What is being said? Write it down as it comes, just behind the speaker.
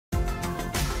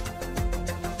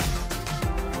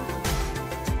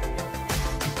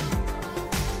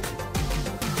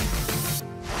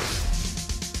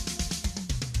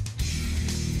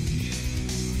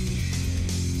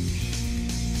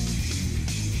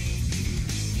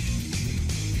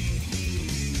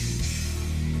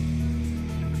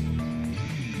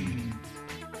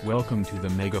Welcome to the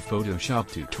Mega Photoshop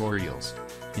Tutorials.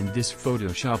 In this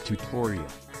Photoshop tutorial,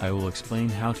 I will explain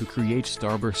how to create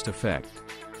Starburst Effect.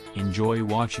 Enjoy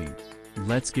watching.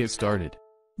 Let's get started.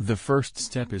 The first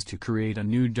step is to create a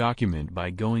new document by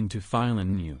going to File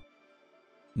and New.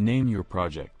 Name your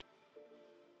project.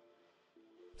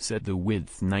 Set the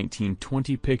width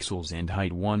 1920 pixels and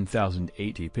height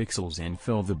 1080 pixels and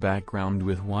fill the background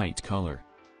with white color.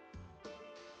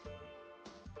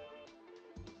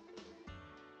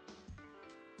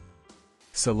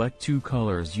 Select two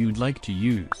colors you'd like to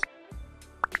use.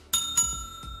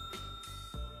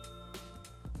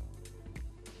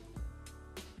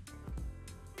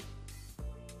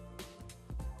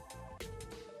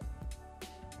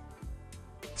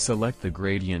 Select the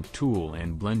gradient tool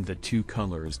and blend the two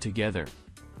colors together.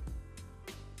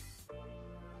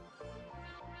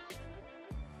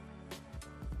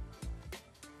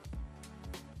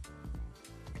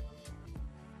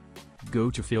 Go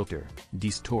to Filter,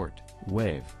 Distort,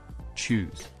 Wave.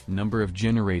 Choose Number of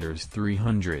Generators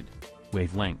 300.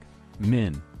 Wavelength,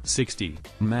 Min, 60,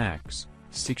 Max,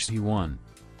 61.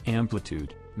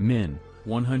 Amplitude, Min,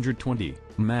 120,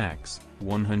 Max,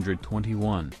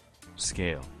 121.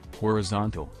 Scale,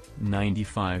 Horizontal,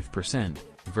 95%,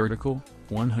 Vertical,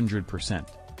 100%.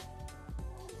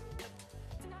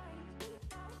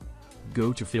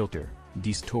 Go to Filter,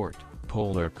 Distort,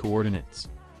 Polar Coordinates.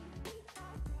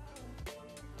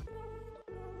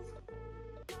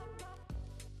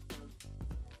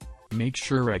 Make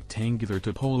sure Rectangular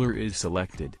to Polar is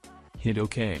selected. Hit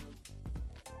OK.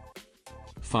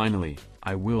 Finally,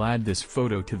 I will add this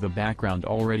photo to the background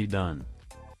already done.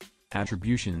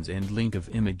 Attributions and link of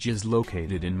image is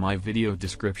located in my video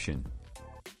description.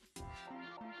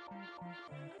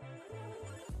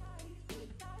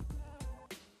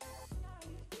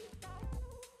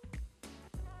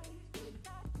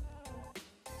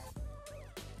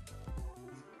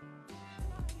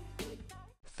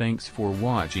 Thanks for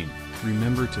watching.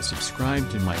 Remember to subscribe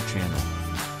to my channel.